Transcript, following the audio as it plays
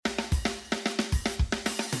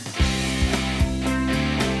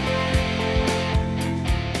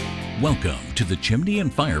Welcome to the Chimney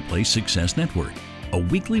and Fireplace Success Network, a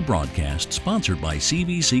weekly broadcast sponsored by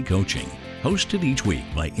CVC Coaching, hosted each week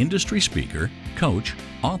by industry speaker, coach,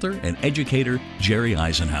 author, and educator Jerry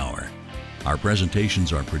Eisenhower. Our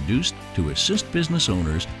presentations are produced to assist business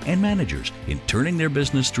owners and managers in turning their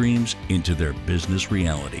business dreams into their business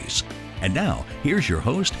realities. And now, here's your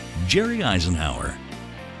host, Jerry Eisenhower.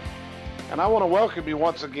 And I want to welcome you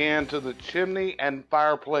once again to the Chimney and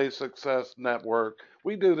Fireplace Success Network.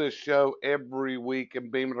 We do this show every week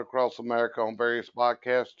and beam it across America on various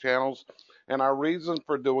podcast channels. And our reason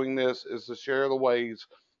for doing this is to share the ways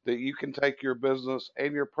that you can take your business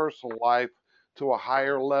and your personal life to a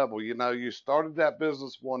higher level. You know, you started that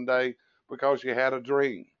business one day because you had a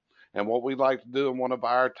dream. And what we like to do in one of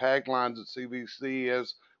our taglines at CVC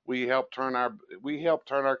is we help turn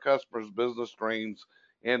our customers' business dreams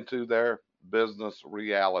into their business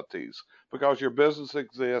realities, because your business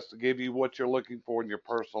exists to give you what you're looking for in your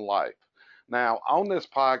personal life. Now, on this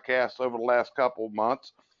podcast over the last couple of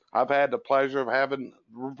months, I've had the pleasure of having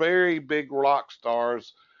very big rock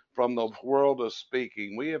stars from the world of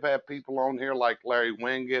speaking. We have had people on here like Larry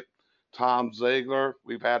Winget, Tom Ziegler.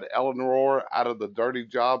 We've had Eleanor out of the Dirty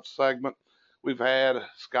Jobs segment. We've had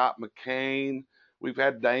Scott McCain. We've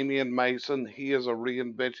had Damian Mason. He is a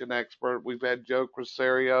reinvention expert. We've had Joe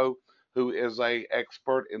Crusario, who is an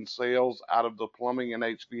expert in sales out of the plumbing and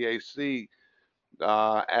HVAC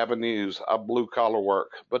avenues of blue-collar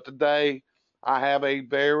work. But today, I have a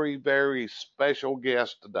very, very special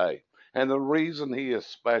guest today. And the reason he is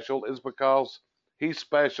special is because he's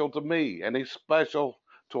special to me, and he's special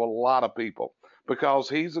to a lot of people, because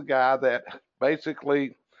he's a guy that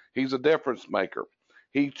basically, he's a difference maker.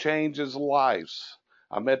 He changes lives.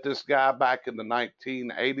 I met this guy back in the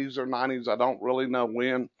 1980s or 90s. I don't really know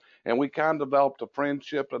when. And we kind of developed a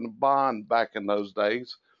friendship and a bond back in those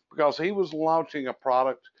days because he was launching a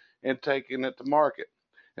product and taking it to market.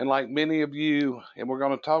 And like many of you, and we're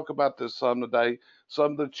going to talk about this some today,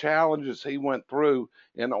 some of the challenges he went through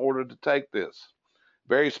in order to take this.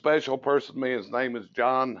 Very special person to me. His name is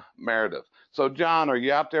John Meredith. So, John, are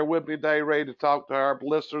you out there with me today, ready to talk to our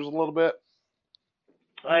listeners a little bit?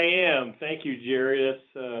 I am. Thank you, Jerry.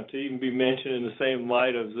 That's to even be mentioned in the same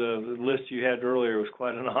light as the list you had earlier was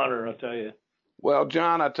quite an honor, I'll tell you. Well,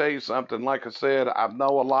 John, I tell you something. Like I said, I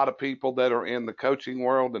know a lot of people that are in the coaching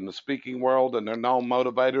world and the speaking world, and they're known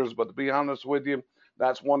motivators. But to be honest with you,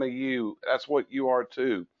 that's one of you. That's what you are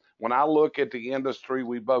too. When I look at the industry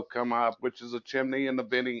we both come up, which is a chimney and the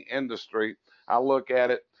venting industry, I look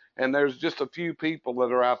at it, and there's just a few people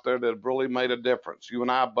that are out there that have really made a difference. You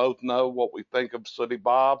and I both know what we think of Sooty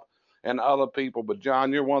Bob and other people, but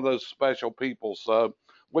John, you're one of those special people. So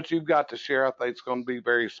what you've got to share, I think, is going to be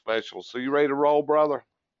very special. So you ready to roll, brother?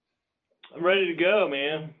 I'm ready to go,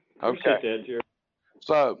 man. Okay. Appreciate that, Jerry.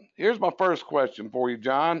 So here's my first question for you,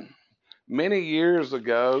 John. Many years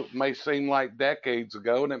ago, may seem like decades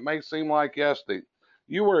ago, and it may seem like yesterday,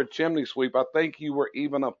 you were a chimney sweep. I think you were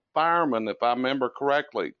even a fireman, if I remember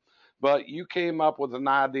correctly. But you came up with an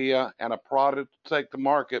idea and a product to take to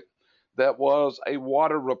market that was a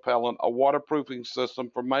water repellent, a waterproofing system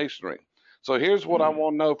for masonry. So here's what I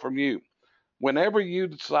want to know from you. Whenever you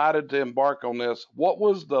decided to embark on this, what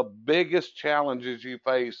was the biggest challenges you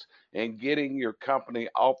faced in getting your company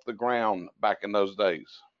off the ground back in those days?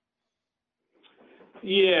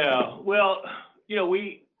 Yeah, well, you know,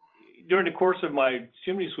 during the course of my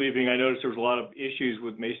chimney sweeping, I noticed there was a lot of issues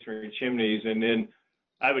with masonry chimneys, and then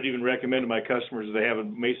I would even recommend to my customers that they have a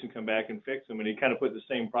mason come back and fix them, and he kind of put the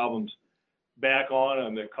same problems back on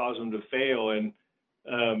them that caused them to fail. And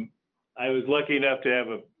I was lucky enough to have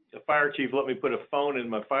a fire chief let me put a phone in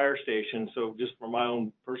my fire station, so just for my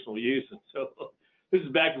own personal use. And so this is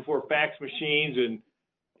back before fax machines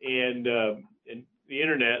and the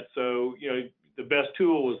internet. So, you know, the best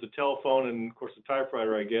tool was the telephone and, of course, the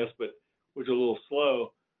typewriter, I guess, but which was a little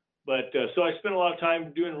slow. But so I spent a lot of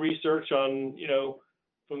time doing research on, you know,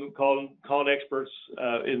 from calling experts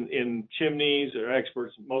in chimneys, or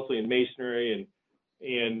experts mostly in masonry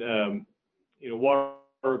and you know, water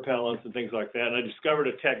repellents and things like that. And I discovered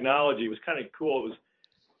a technology. It was kind of cool. It was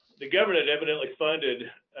the government evidently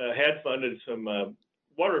had funded some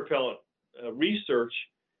water repellent research.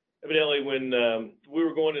 Evidently, when we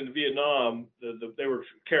were going into Vietnam, they were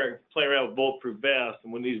playing around with bulletproof vests,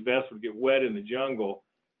 and when these vests would get wet in the jungle,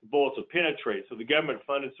 the bullets would penetrate. So the government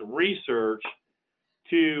funded some research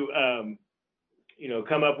to, you know,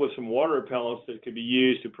 come up with some water repellents that could be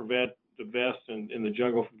used to prevent the vests in the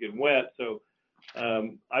jungle from getting wet. So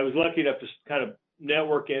I was lucky enough to kind of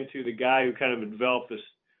network into the guy who kind of developed this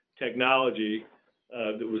technology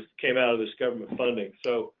that came out of this government funding.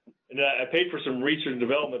 So And I paid for some research and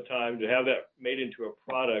development time to have that made into a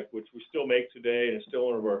product, which we still make today, and it's still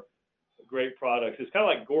one of our great products. It's kind of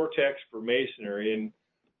like Gore-Tex for masonry, and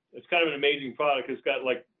it's kind of an amazing product. It's got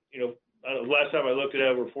like, last time I looked, it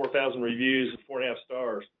had over 4,000 reviews and 4.5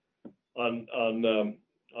 stars on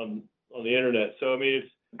the internet. So I mean,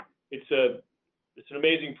 it's an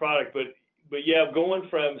amazing product. But yeah, going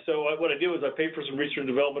from, so what I did was I paid for some research and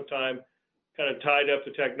development time, kind of tied up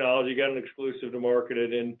the technology, got an exclusive to market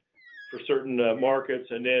it in for certain markets,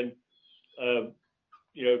 and then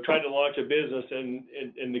tried to launch a business. And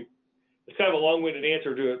it's kind of a long-winded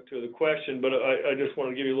answer to the question, but I just want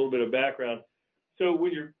to give you a little bit of background. So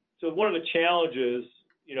one of the challenges,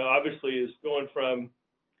 obviously, is going from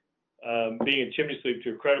being a chimney sweep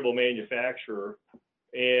to a credible manufacturer.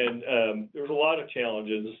 And there was a lot of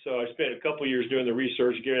challenges. So I spent a couple of years doing the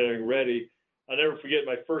research, getting everything ready. I'll never forget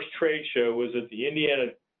my first trade show was at the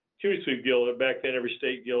Indiana Chimney Sweep Guild. Back then, every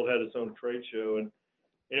state guild had its own trade show, and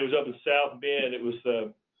it was up in South Bend. It was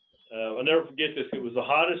I'll never forget this. It was the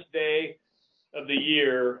hottest day of the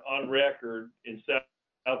year on record in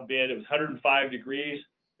South Bend. It was 105 degrees,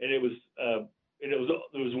 and it was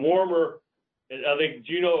warmer. And I think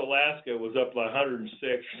Juneau, Alaska was up to 106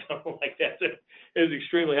 or something like that. It was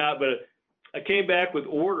extremely hot. But I came back with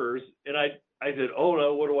orders, and I said, oh,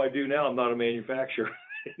 no, what do I do now? I'm not a manufacturer.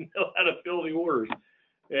 I didn't know how to fill the orders.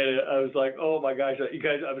 And I was like, oh, my gosh, you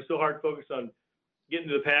guys, I was so hard focused on getting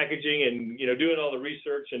to the packaging and, doing all the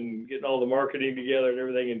research and getting all the marketing together and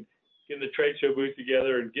everything and getting the trade show booth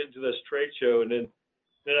together and getting to this trade show. And then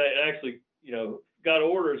I actually, got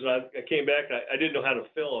orders, and I came back, and I didn't know how to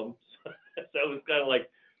fill them. So it was kind of like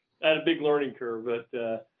I had a big learning curve. But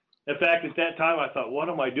in fact, at that time, I thought, what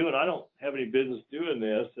am I doing? I don't have any business doing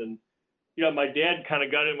this. And, my dad kind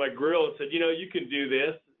of got in my grill and said, you can do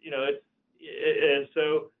this. And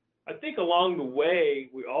so I think along the way,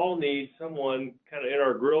 we all need someone kind of in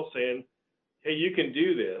our grill saying, hey, you can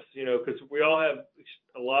do this, because we all have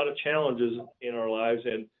a lot of challenges in our lives.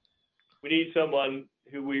 And we need someone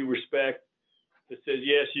who we respect that says,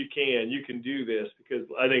 yes, you can do this. Because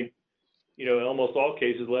I think, in almost all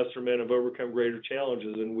cases, lesser men have overcome greater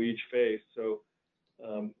challenges than we each face. So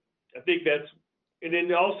I think that's, and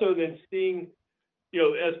then also then seeing,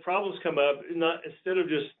 as problems come up, instead of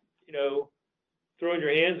just, throwing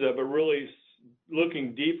your hands up, but really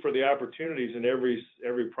looking deep for the opportunities in every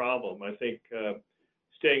problem. I think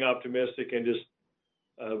staying optimistic and just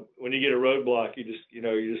when you get a roadblock, you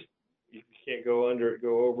can't go under it,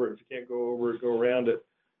 go over it. If you can't go over it, go around it.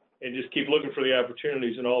 And just keep looking for the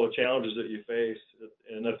opportunities and all the challenges that you face.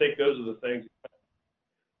 And I think those are the things that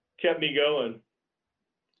kept me going.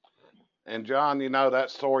 And John,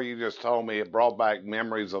 that story you just told me, it brought back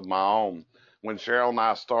memories of my own. When Cheryl and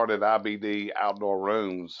I started IBD Outdoor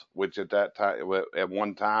Rooms, which at that time, at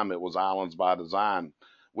one time, it was Islands by Design,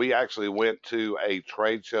 we actually went to a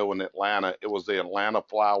trade show in Atlanta. It was the Atlanta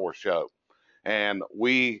Flower Show. And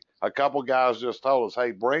a couple guys just told us,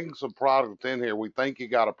 hey, bring some product in here. We think you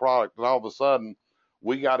got a product. And all of a sudden,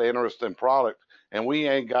 we got interest in product, and we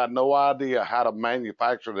ain't got no idea how to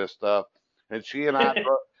manufacture this stuff. And she and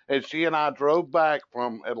I drove back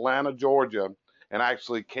from Atlanta, Georgia, and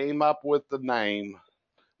actually came up with the name,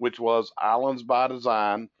 which was Islands by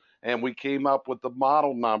Design. And we came up with the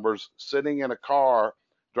model numbers sitting in a car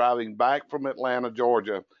driving back from Atlanta,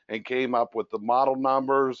 Georgia, and came up with the model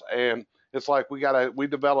numbers. And it's like we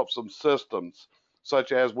developed some systems,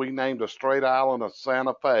 such as we named a straight island a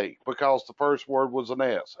Santa Fe because the first word was an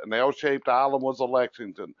S. An L-shaped island was a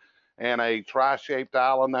Lexington, and a tri-shaped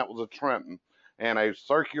island, that was a Trenton, and a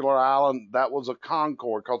circular island, that was a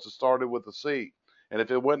Concord because it started with a C. And if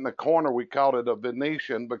it went in the corner, we called it a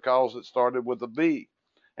Venetian because it started with a V.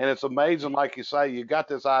 And it's amazing, like you say, you got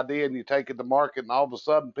this idea and you take it to market, and all of a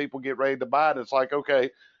sudden people get ready to buy it. It's like, okay,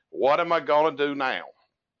 what am I going to do now?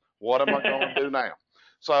 What am I going to do now?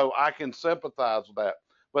 So I can sympathize with that.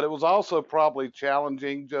 But it was also probably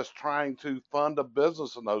challenging just trying to fund a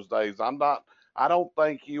business in those days. I don't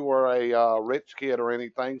think you were a rich kid or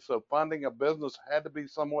anything, so funding a business had to be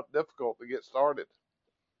somewhat difficult to get started.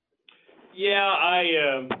 Yeah,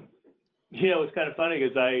 it's kind of funny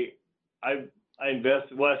because I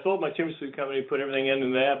invested. Well, I sold my chimney sweep company, put everything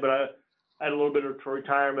into that, but I had a little bit of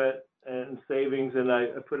retirement and savings, and I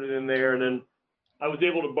put it in there, and then I was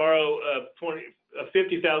able to borrow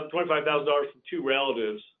 $25,000 from two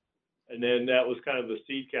relatives, and then that was kind of the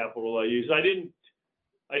seed capital I used. I did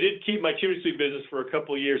keep my chimney sweep business for a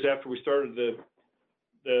couple of years after we started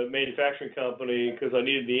the manufacturing company because I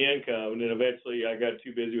needed the income, and then eventually I got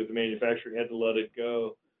too busy with the manufacturing, had to let it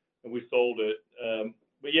go, and we sold it.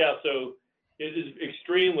 But yeah, so it is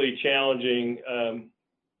extremely challenging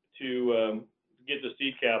to get the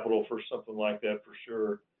seed capital for something like that for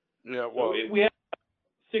sure. Yeah, well, so we had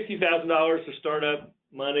 $60,000 to start up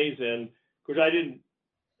monies, and of course I didn't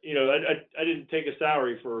take a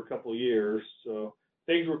salary for a couple of years, so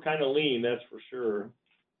things were kind of lean, that's for sure.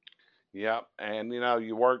 yeah, and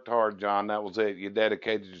you worked hard, John. That was it. You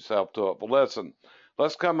dedicated yourself to it. But listen,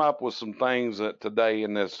 let's come up with some things that today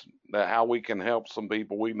in this that how we can help some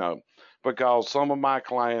people we know, because some of my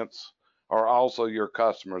clients are also your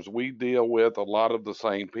customers. We deal with a lot of the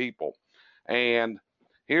same people, and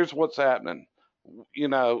here's what's happening.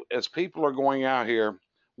 As people are going out here,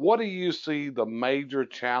 what do you see the major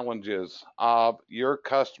challenges of your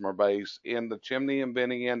customer base in the chimney and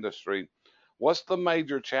venting industry? What's the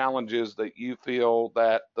major challenges that you feel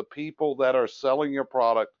that the people that are selling your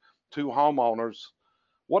product to homeowners,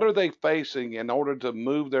 what are they facing in order to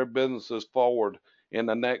move their businesses forward in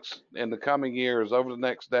the coming years, over the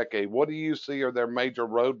next decade? What do you see are their major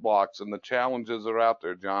roadblocks and the challenges that are out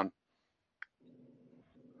there, John?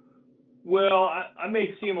 Well, I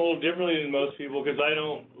may see them a little differently than most people because I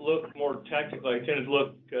don't look more technical. I tend to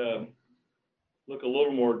look a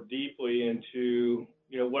little more deeply into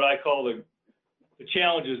what I call the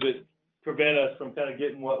challenges that prevent us from kind of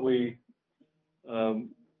getting what we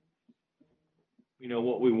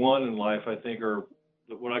what we want in life. I think are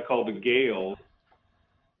what I call the gales,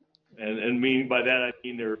 and mean by that I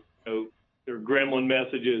mean they're gremlin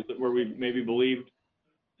messages where we maybe believed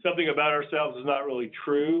something about ourselves is not really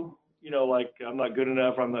true. Like I'm not good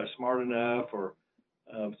enough, or I'm not smart enough, or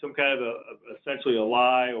some kind of essentially a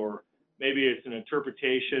lie, or maybe it's an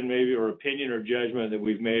interpretation, maybe, or opinion or judgment that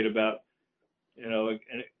we've made about, a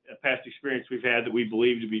past experience we've had that we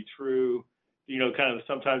believe to be true. Kind of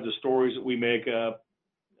sometimes the stories that we make up.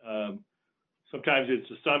 Sometimes it's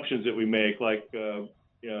assumptions that we make, like, if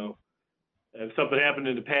something happened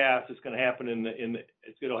in the past, it's going to happen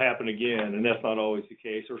it'll happen again, and that's not always the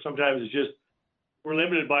case. Or sometimes it's just we're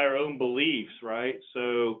limited by our own beliefs, right?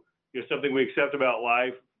 So, something we accept about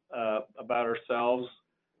life, about ourselves,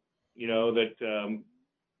 that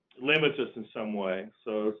limits us in some way.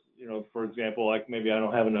 So, for example, like maybe I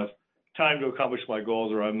don't have enough time to accomplish my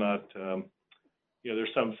goals, or I'm not,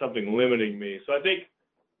 there's something limiting me. So I think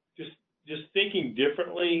just thinking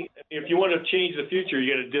differently. If you want to change the future,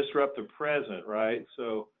 you got to disrupt the present, right?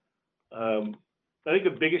 So I think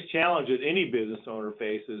the biggest challenge that any business owner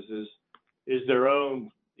faces is their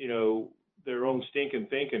own stinking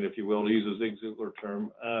thinking, if you will, to use a Zig Ziglar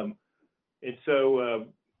term. And so,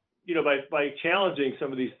 by challenging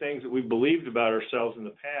some of these things that we've believed about ourselves in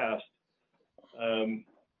the past,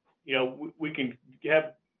 we can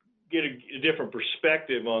get a different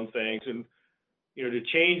perspective on things. And, to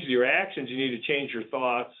change your actions, you need to change your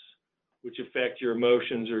thoughts, which affect your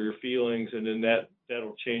emotions or your feelings, and then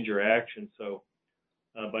that'll change your actions. So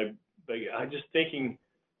by just thinking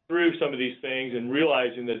through some of these things and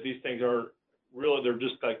realizing that these things aren't really, they're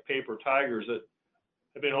just like paper tigers that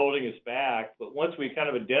have been holding us back. But once we kind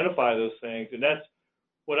of identify those things, and that's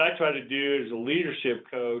what I try to do as a leadership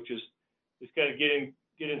coach, is kind of get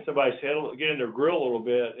in somebody's head, get in their grill a little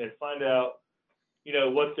bit, and find out,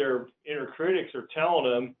 what their inner critics are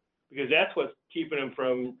telling them, because that's what's keeping them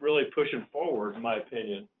from really pushing forward, in my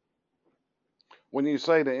opinion. When you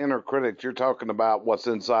say the inner critics, you're talking about what's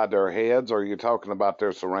inside their heads, or you're talking about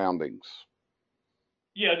their surroundings?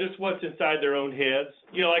 Yeah, just what's inside their own heads.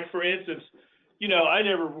 Like for instance, I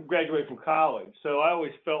never graduated from college, so I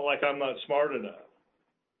always felt like I'm not smart enough.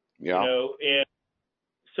 Yeah. And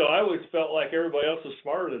so I always felt like everybody else was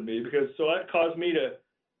smarter than me, so that caused me to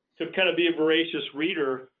kind of be a voracious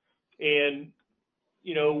reader, and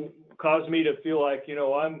caused me to feel like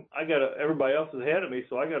everybody else is ahead of me,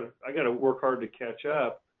 so I got to work hard to catch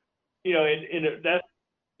up. And that's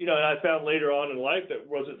and I found later on in life that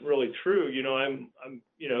wasn't really true. I'm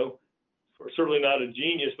certainly not a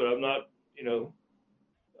genius, but I'm not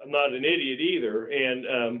an idiot either.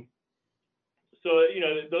 And so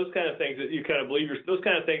those kind of things that you kind of believe, those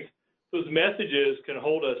kind of things, those messages can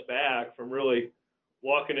hold us back from really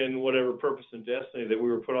walking in whatever purpose and destiny that we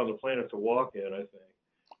were put on the planet to walk in, I think.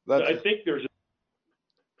 I think go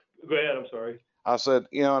ahead, I'm sorry. I said,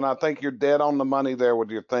 and I think you're dead on the money there with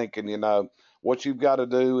your thinking. What you've got to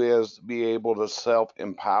do is be able to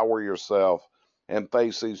self-empower yourself and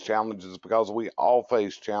face these challenges, because we all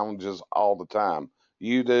face challenges all the time.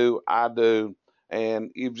 You do, I do, and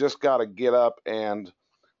you've just got to get up, and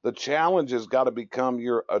the challenge has got to become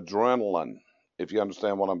your adrenaline, if you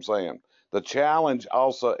understand what I'm saying. The challenge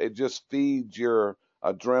also, it just feeds your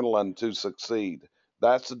adrenaline to succeed.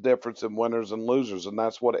 That's the difference in winners and losers, and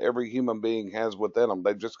that's what every human being has within them.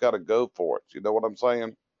 They've just got to go for it. You know what I'm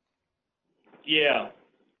saying? Yeah.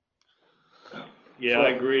 Yeah, So, I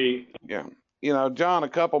agree. yeah. John,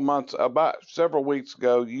 about several weeks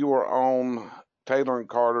ago, you were on Taylor and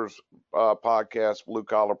Carter's podcast, Blue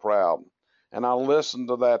Collar Proud. And I listened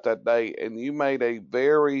to that day, and you made a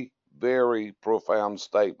very, very profound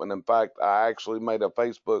statement. In fact, I actually made a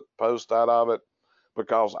Facebook post out of it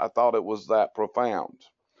because I thought it was that profound.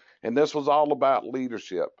 And this was all about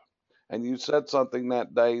leadership. And you said something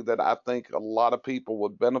that day that I think a lot of people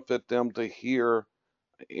would benefit them to hear,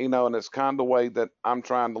 and it's kind of the way that I'm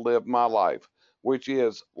trying to live my life, which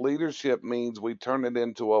is leadership means we turn it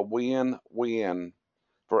into a win-win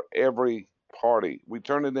for every party. We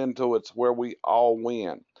turn it into it's where we all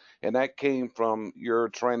win. And that came from your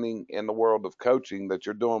training in the world of coaching that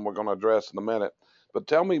you're doing. We're going to address in a minute. But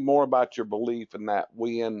tell me more about your belief in that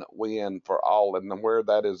win-win for all and where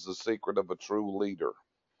that is the secret of a true leader.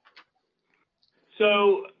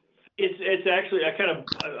 So it's actually I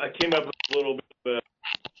came up with a little bit of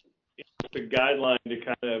a guideline to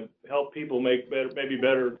kind of help people make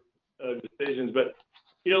better decisions. But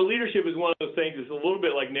leadership is one of those things. It's a little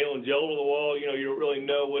bit like nailing jello to the wall. You don't really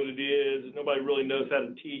know what it is. Nobody really knows how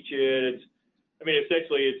to teach it.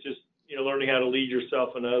 Essentially, it's just learning how to lead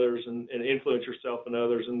yourself and others and influence yourself and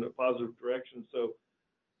others in a positive direction. So,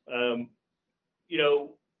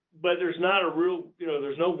 but there's not a real,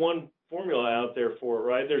 there's no one formula out there for it,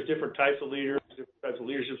 right? There's different types of leaders, different types of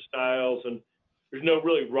leadership styles, and there's no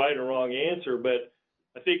really right or wrong answer. But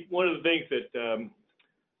I think one of the things that,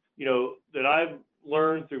 that I've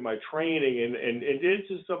learned through my training, and it's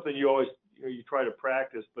just something you always, you try to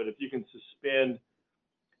practice, but if you can suspend,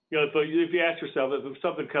 if you ask yourself, if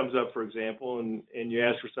something comes up, for example, and you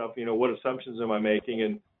ask yourself, what assumptions am I making?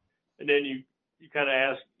 And then you kind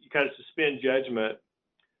of suspend judgment,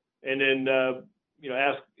 and then,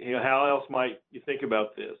 ask, how else might you think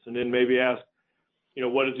about this? And then maybe ask,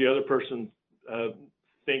 what does the other person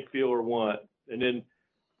think, feel, or want? And then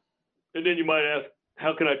you might ask,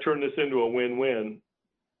 how can I turn this into a win-win?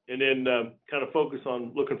 And then kind of focus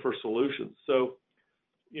on looking for solutions. So,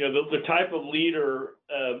 the type of leader,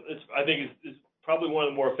 I think is probably one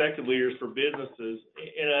of the more effective leaders for businesses,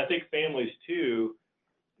 and I think families too,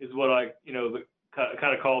 is what I,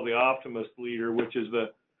 kind of call the optimist leader, which is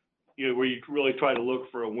the, where you really try to look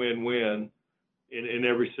for a win-win in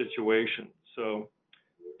every situation. So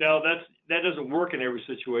now that doesn't work in every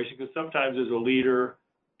situation, because sometimes as a leader,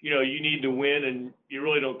 you need to win and you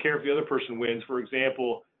really don't care if the other person wins. For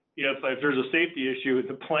example, if there's a safety issue at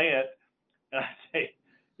the plant, and I say,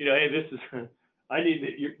 hey, this is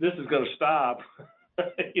going to stop,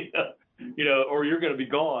 or you're going to be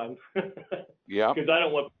gone. Yeah. Because I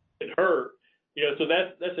don't want to get hurt. So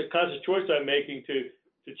that's a conscious choice I'm making to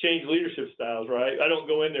change leadership styles, right? I don't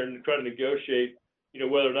go in there and try to negotiate,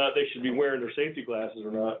 whether or not they should be wearing their safety glasses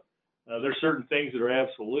or not. There's certain things that are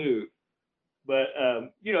absolute, but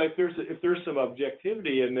if there's some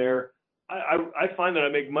objectivity in there, I find that I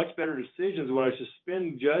make much better decisions when I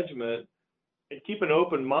suspend judgment and keep an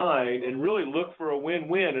open mind and really look for a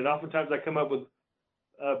win-win. And oftentimes I come up with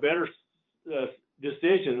better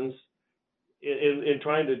decisions in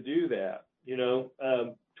trying to do that.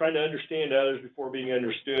 Trying to understand others before being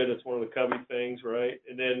understood. That's one of the Covey things, right?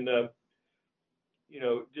 And then,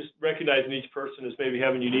 just recognizing each person as maybe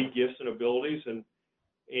having unique gifts and abilities, and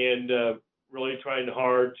really trying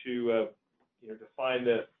hard to to find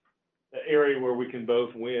the area where we can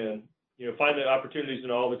both win. Find the opportunities in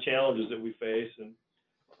all the challenges that we face, and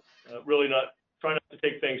really try not to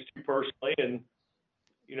take things too personally, and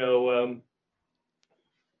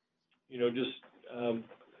just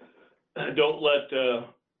don't let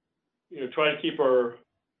try to keep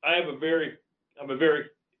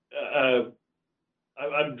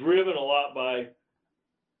I'm driven a lot by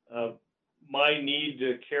my need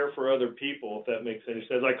to care for other people, if that makes any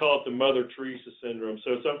sense. I call it the Mother Teresa syndrome.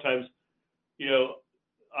 So sometimes,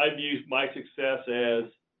 I view my success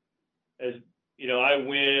as I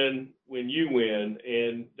win when you win,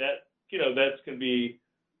 and that that's going to be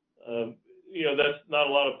that's not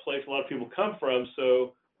a lot of people come from.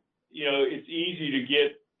 So it's easy to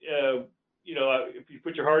get if you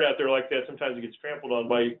put your heart out there like that, sometimes it gets trampled on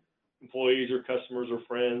by employees or customers or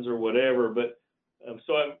friends or whatever. But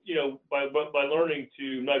so I'm by learning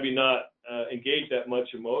to maybe not engage that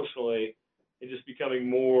much emotionally, and just becoming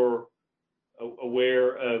more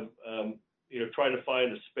aware of trying to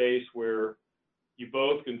find a space where you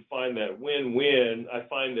both can find that win-win. I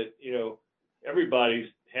find that everybody's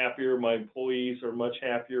happier. My employees are much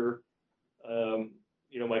happier.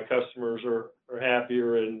 My customers are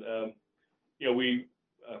happier, and we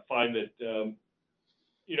find that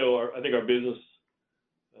I think our business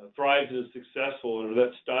thrives and is successful under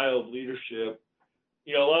that style of leadership.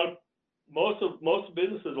 A lot of most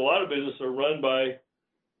businesses, a lot of businesses are run by,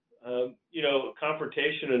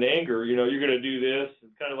 confrontation and anger. You're going to do this.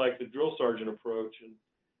 It's kind of like the drill sergeant approach,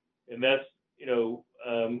 and that's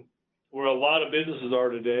where a lot of businesses are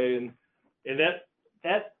today, and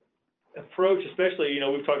that approach, especially,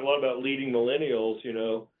 we've talked a lot about leading millennials,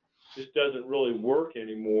 just doesn't really work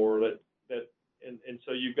anymore. And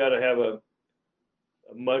so you've got to have a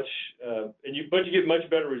much, but you get much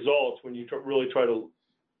better results when you really try to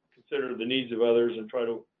consider the needs of others and try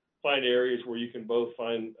to find areas where you can both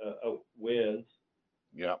find wins.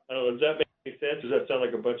 Yeah. I don't know. Does that make any sense? Does that sound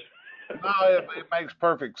like a bunch of... No, it makes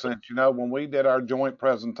perfect sense. When we did our joint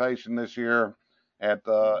presentation this year at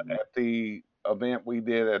the event we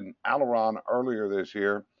did in Aileron earlier this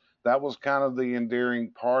year, that was kind of the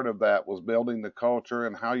endearing part of that, was building the culture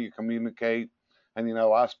and how you communicate. And,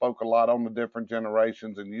 I spoke a lot on the different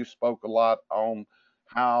generations, and you spoke a lot on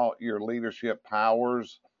how your leadership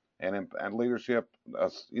powers and leadership,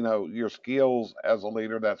 your skills as a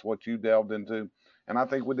leader. That's what you delved into. And I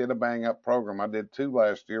think we did a bang up program. I did 2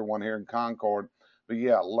 last year, one here in Concord. But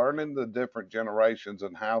yeah, learning the different generations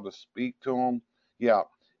and how to speak to them. Yeah,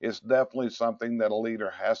 it's definitely something that a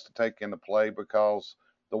leader has to take into play, because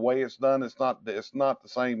the way it's done, it's not the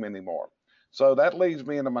same anymore. So that leads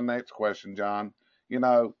me into my next question, John.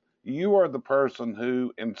 You are the person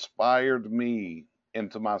who inspired me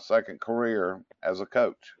into my second career as a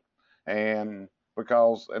coach. And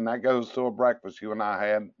that goes to a breakfast you and I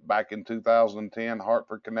had back in 2010,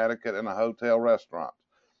 Hartford, Connecticut, in a hotel restaurant.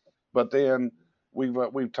 But then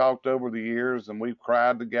we've talked over the years, and we've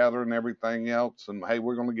cried together and everything else. And hey,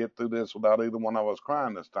 we're going to get through this without either one of us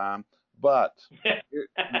crying this time. But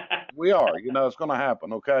we are, it's going to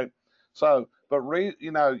happen. Okay. So, but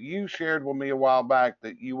you shared with me a while back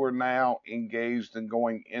that you were now engaged in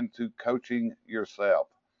going into coaching yourself.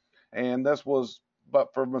 And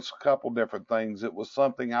but for a couple different things, it was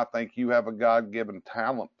something I think you have a God-given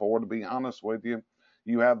talent for, to be honest with you.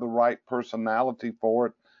 You have the right personality for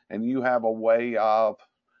it, and you have a way of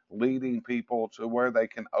leading people to where they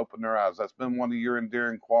can open their eyes. That's been one of your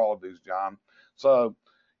endearing qualities, John. So,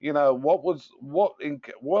 what was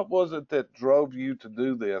it that drove you to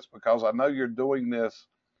do this? Because I know you're doing this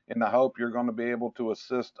in the hope you're going to be able to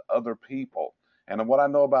assist other people. And what I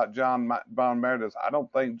know about John Meredith, I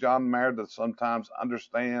don't think John Meredith sometimes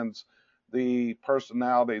understands the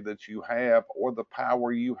personality that you have or the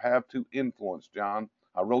power you have to influence, John.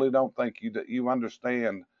 I really don't think you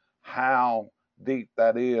understand how deep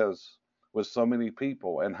that is with so many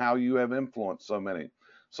people and how you have influenced so many.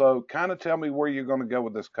 So kind of tell me where you're going to go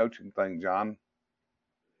with this coaching thing, John.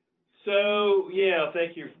 So, yeah,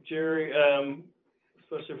 thank you, Jerry.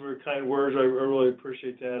 Especially for your kind words. I really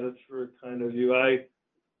appreciate that. It's very kind of you. I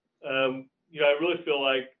really feel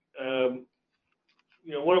like,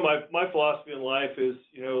 one of my philosophy in life is,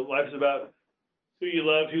 life is about who you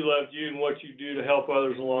loved, who loved you, and what you do to help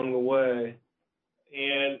others along the way.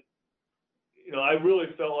 And, I really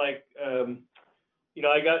felt like,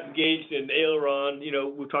 I got engaged in Aileron.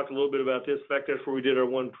 We talked a little bit about this. In fact, that's where we did our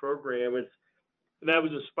one program. And I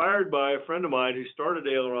was inspired by a friend of mine who started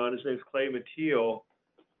Aileron. His name's Clay Mateel.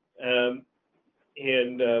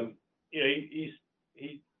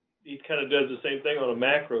 He kind of does the same thing on a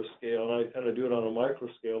macro scale, and I kind of do it on a micro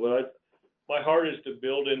scale. But my heart is to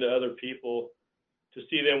build into other people, to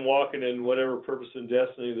see them walking in whatever purpose and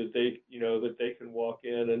destiny that they can walk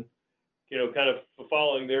in, and kind of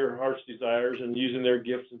following their heart's desires and using their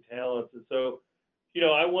gifts and talents. And so,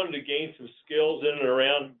 I wanted to gain some skills in and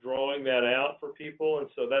around drawing that out for people, and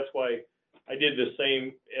so that's why I did the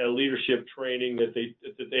same leadership training that the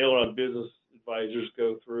Aileron business advisors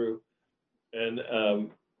go through, and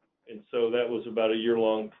so that was about a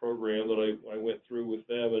year-long program that I went through with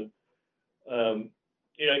them, and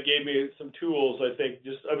it gave me some tools. I think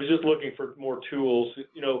I was just looking for more tools.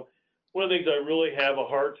 One of the things I really have a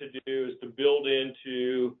heart to do is to build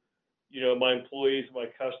into my employees, my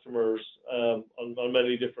customers on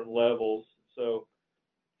many different levels. So,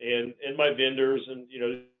 and my vendors, and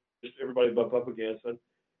just everybody bump up against. And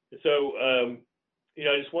so, I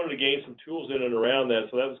just wanted to gain some tools in and around that.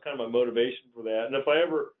 So that was kind of my motivation for that. And if I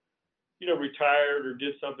ever, retired or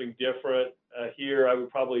did something different here, I would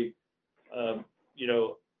probably,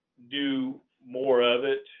 do more of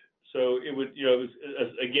it. So it would,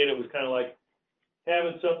 it was kind of like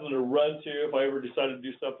having something to run to if I ever decided to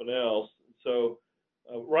do something else. So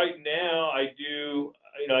right now I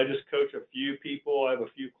just coach a few people. I have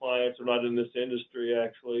a few clients who are not in this industry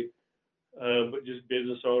actually, but just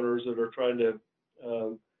business owners that are trying to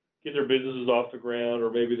get their businesses off the ground, or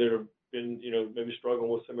maybe they've been, maybe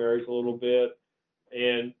struggling with some areas a little bit,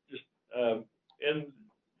 and just and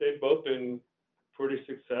they've both been pretty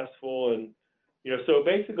successful. And, you know, so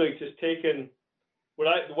basically it's just taking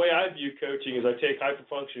the way I view coaching is I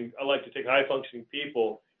like to take high functioning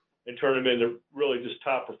people and turn them into really just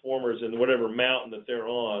top performers in whatever mountain that they're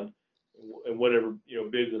on and whatever, you know,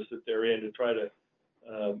 business that they're in, to try to,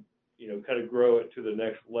 you know, kind of grow it to the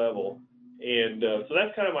next level. And so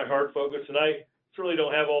that's kind of my hard focus. And I certainly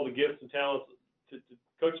don't have all the gifts and talents to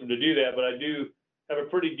coach them to do that, but I do have a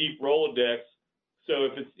pretty deep Rolodex. So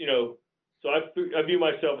if it's, you know, so I view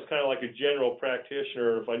myself as kind of like a general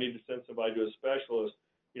practitioner. If I need to send somebody to a specialist,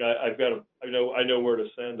 you know, I know where to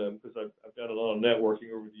send them, because I've done a lot of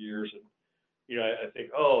networking over the years, and you know, I think,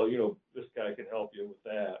 oh, you know, this guy can help you with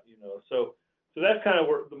that, you know. So that's kind of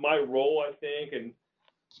where my role, I think, and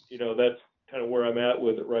you know, that's kind of where I'm at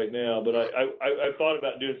with it right now. But I thought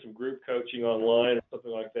about doing some group coaching online or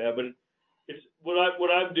something like that. But it's what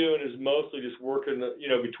I'm doing is mostly just working, you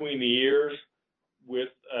know, between the ears with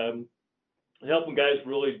helping guys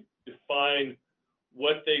really define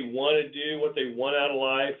what they want to do, what they want out of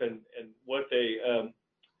life, and what they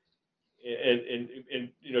and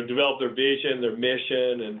you know, develop their vision, their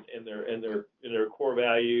mission, and their core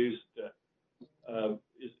values.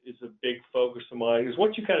 Is a big focus of mine. Because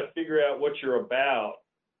once you kind of figure out what you're about,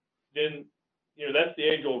 then, you know, that's the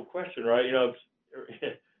age-old question, right? You know,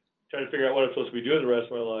 trying to figure out what I'm supposed to be doing the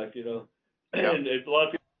rest of my life, you know. Yeah. And a lot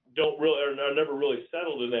of people are never really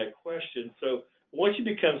settled in that question. So once you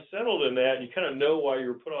become settled in that, and you kind of know why you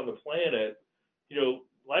were put on the planet, you know,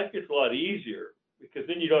 life gets a lot easier, because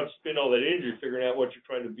then you don't have to spend all that energy figuring out what you're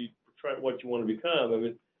trying to be, what you want to become. I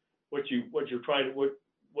mean, what you've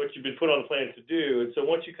been put on the planet to do. And so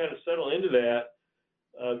once you kind of settle into that,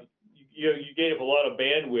 you gain up a lot of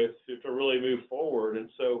bandwidth to really move forward. And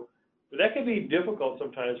so, but that can be difficult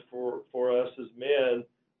sometimes for us as men,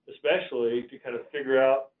 especially, to kind of figure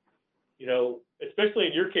out, you know, especially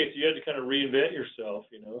in your case, you had to kind of reinvent yourself,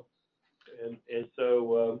 you know. And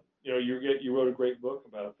so, you know, you wrote a great book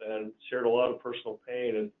about that and shared a lot of personal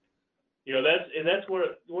pain. And, you know, that's one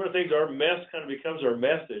of the things, our mess kind of becomes our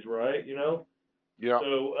message, right? You know? Yeah.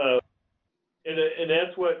 So, and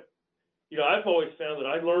that's what, you know, I've always found that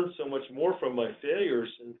I learn so much more from my failures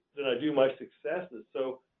than I do my successes.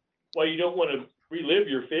 So while you don't want to relive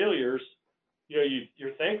your failures, you know,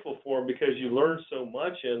 you're thankful for them because you learn so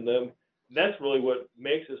much in them. And that's really what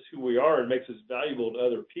makes us who we are and makes us valuable to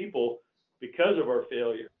other people, because of our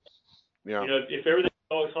failure. Yeah. You know, if everything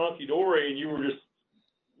was always honky-dory and you were just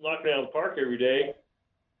knocking out the park every day,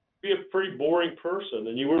 be a pretty boring person,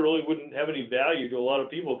 and you really wouldn't have any value to a lot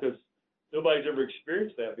of people, because nobody's ever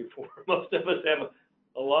experienced that before. Most of us have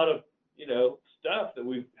a lot of, you know, stuff that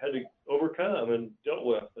we've had to overcome and dealt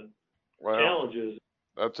with, and challenges.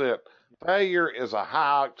 That's it. Failure is a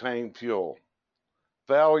high octane fuel.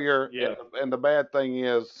 Failure, yeah. and the bad thing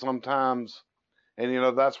is sometimes, and you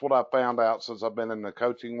know, that's what I found out since I've been in the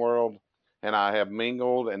coaching world, and I have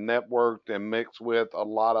mingled and networked and mixed with a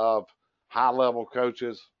lot of high-level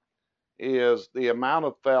coaches, is the amount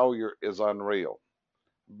of failure is unreal.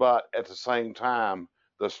 But at the same time,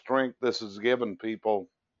 the strength this has given people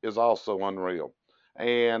is also unreal.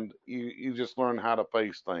 And you just learn how to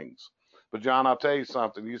face things. But John, I'll tell you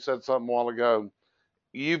something. You said something a while ago.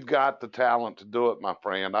 You've got the talent to do it, my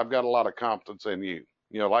friend. I've got a lot of confidence in you.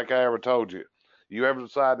 You know, like I ever told you, you ever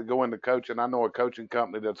decide to go into coaching, I know a coaching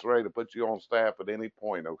company that's ready to put you on staff at any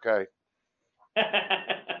point, okay?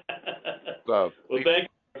 So, well, thank you,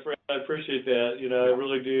 my friend. I appreciate that. You know, I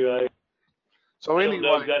really do. So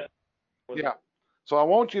anyway, yeah. So I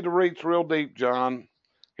want you to reach real deep, John.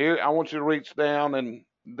 Here, I want you to reach down, and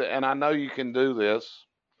I know you can do this,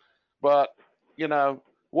 but you know,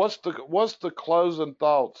 what's the closing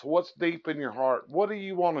thoughts? What's deep in your heart? What do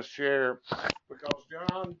you want to share? Because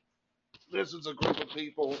John, this is a group of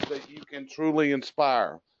people that you can truly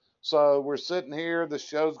inspire. So we're sitting here. The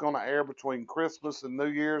show's going to air between Christmas and New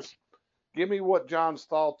Year's. Give me what John's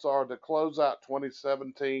thoughts are to close out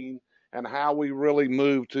 2017 and how we really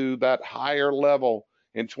move to that higher level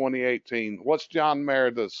in 2018. What's John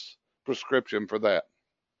Meredith's prescription for that?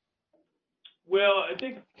 Well, I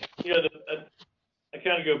think, you know, I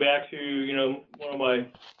kind of go back to, you know, one of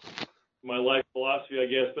my life philosophy, I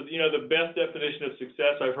guess. But, you know, the best definition of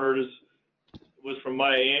success I've heard was from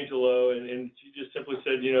Maya Angelou, and she just simply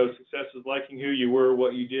said, you know, success is liking who you were,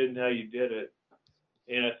 what you did, and how you did it.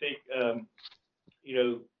 And I think, you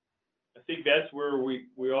know, I think that's where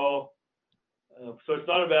we all, so it's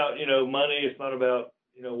not about, you know, money. It's not about,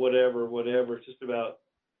 you know, whatever. It's just about,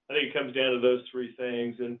 I think it comes down to those three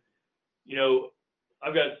things. And, you know,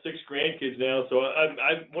 I've got 6 grandkids now. So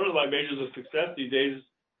one of my measures of success these days is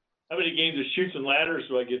how many games of Chutes and Ladders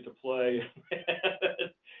do I get to play?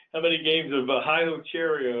 how many games of Hi-Ho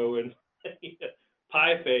Cherry-O and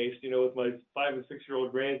Pie Face, with my 5 and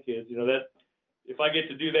 6-year-old grandkids. That if I get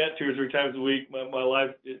to do that 2 or 3 times a week, my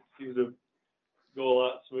life, it seems to go a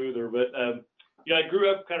lot smoother. But I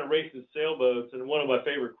grew up kind of racing sailboats, and one of my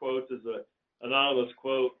favorite quotes is an anonymous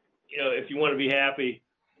quote. If you want to be happy,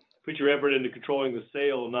 put your effort into controlling the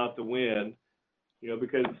sail, not the wind.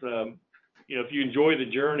 Because if you enjoy the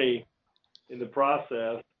journey in the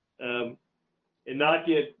process, and not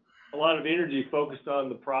get a lot of energy focused on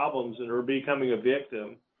the problems or becoming a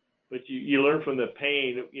victim, but you learn from the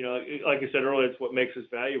pain. Like I said earlier, it's what makes us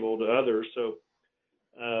valuable to others. So,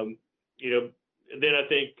 and then I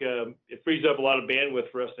think it frees up a lot of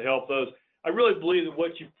bandwidth for us to help those. I really believe that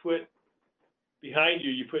what you put behind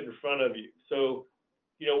you, you put in front of you. So,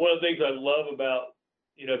 one of the things I love about,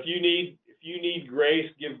 if you need grace,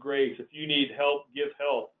 give grace. If you need help, give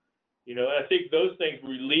help. I think those things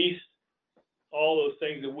release all those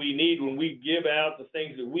things that we need. When we give out the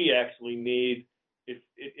things that we actually need, it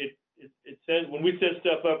says when we send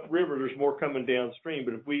stuff upriver, there's more coming downstream.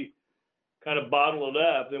 But if we kind of bottle it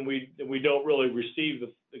up, then we don't really receive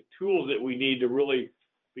the tools that we need to really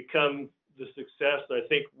become the success that I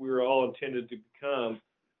think we're all intended to become.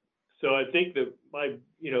 So I think that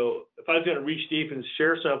if I was going to reach deep and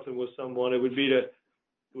share something with someone, it would be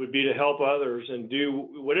to help others and do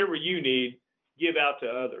whatever you need, give out to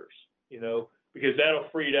others, because that'll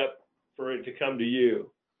free it up for it to come to you.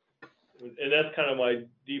 And that's kind of my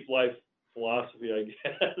deep life philosophy, I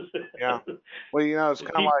guess. Yeah. Well, it's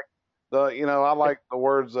kind of like I like the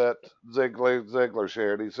words that Ziglar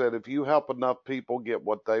shared. He said, if you help enough people get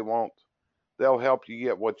what they want, they'll help you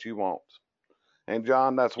get what you want. And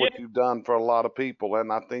John, that's what you've done for a lot of people.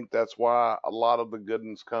 And I think that's why a lot of the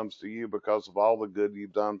goodness comes to you, because of all the good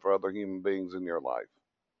you've done for other human beings in your life.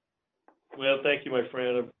 Well, thank you, my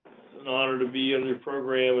friend. It's an honor to be on your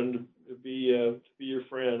program and to be your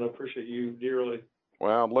friend. I appreciate you dearly.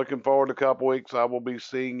 Well, looking forward to a couple weeks. I will be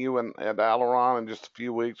seeing you at Aileron in just a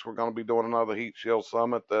few weeks. We're going to be doing another Heat Shield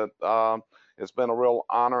Summit. It's been a real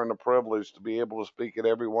honor and a privilege to be able to speak at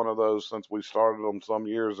every one of those since we started them some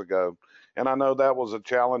years ago. And I know that was a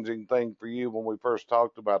challenging thing for you when we first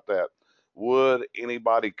talked about that. Would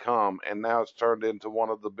anybody come? And now it's turned into one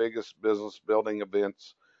of the biggest business building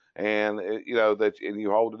events, and and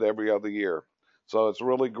you hold it every other year. So it's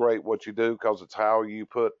really great what you do, because it's how you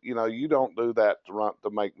put. You don't do that to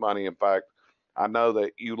make money. In fact, I know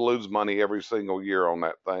that you lose money every single year on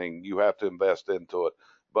that thing. You have to invest into it.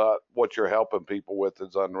 But what you're helping people with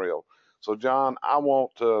is unreal. So, John, I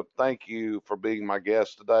want to thank you for being my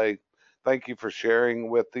guest today. Thank you for sharing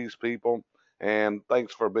with these people, and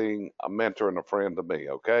thanks for being a mentor and a friend to me,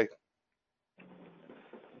 okay?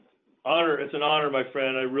 It's an honor, my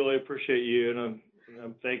friend. I really appreciate you, and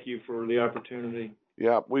I'm thank you for the opportunity.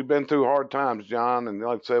 Yeah, we've been through hard times, John, and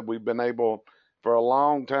like I said, we've been able, for a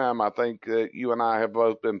long time, I think that you and I have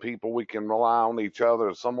both been people we can rely on each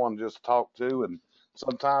other, someone just to talk to, and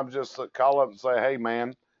sometimes just call up and say, hey,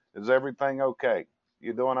 man, is everything okay?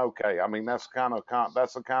 You doing okay? I mean, that's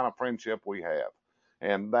the kind of friendship we have.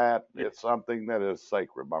 And that is something that is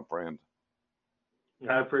sacred, my friend.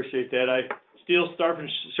 I appreciate that. Steel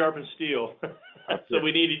sharpens steel. So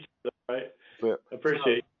we need each other, right? I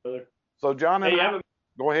appreciate you, brother. So, John,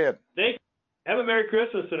 go ahead. Thank you. Have a Merry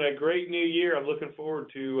Christmas and a great New Year. I'm looking forward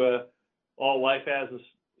to all life has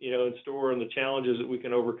in store and the challenges that we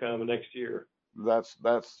can overcome next year. That's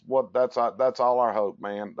all our hope,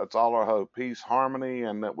 man. That's all our hope. Peace, harmony,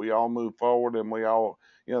 and that we all move forward, and we all,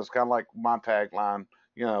 it's kind of like my tagline,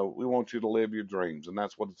 we want you to live your dreams, and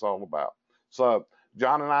that's what it's all about. So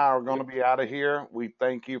John and I are going to be out of here. We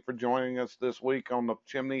thank you for joining us this week on the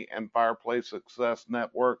Chimney and Fireplace Success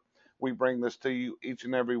Network. We bring this to you each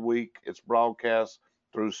and every week. It's broadcast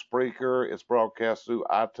through Spreaker. It's broadcast through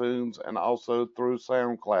iTunes and also through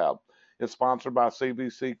SoundCloud. It's sponsored by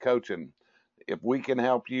CVC Coaching. If we can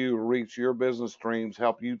help you reach your business dreams,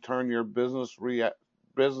 help you turn your business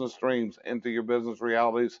dreams into your business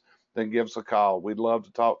realities, then give us a call. We'd love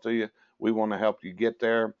to talk to you. We want to help you get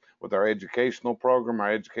there with our educational program,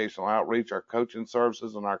 our educational outreach, our coaching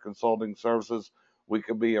services, and our consulting services. We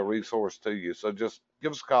could be a resource to you. So just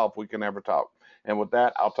give us a call if we can ever talk. And with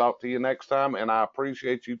that, I'll talk to you next time. And I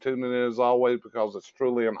appreciate you tuning in as always, because it's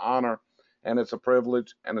truly an honor. And it's a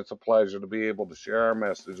privilege and it's a pleasure to be able to share our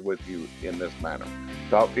message with you in this manner.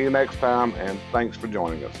 Talk to you next time, and thanks for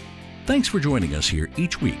joining us. Thanks for joining us here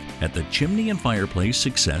each week at the Chimney and Fireplace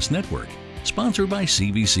Success Network, sponsored by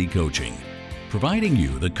CVC Coaching, providing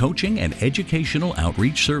you the coaching and educational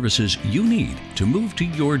outreach services you need to move to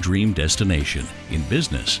your dream destination in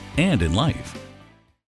business and in life.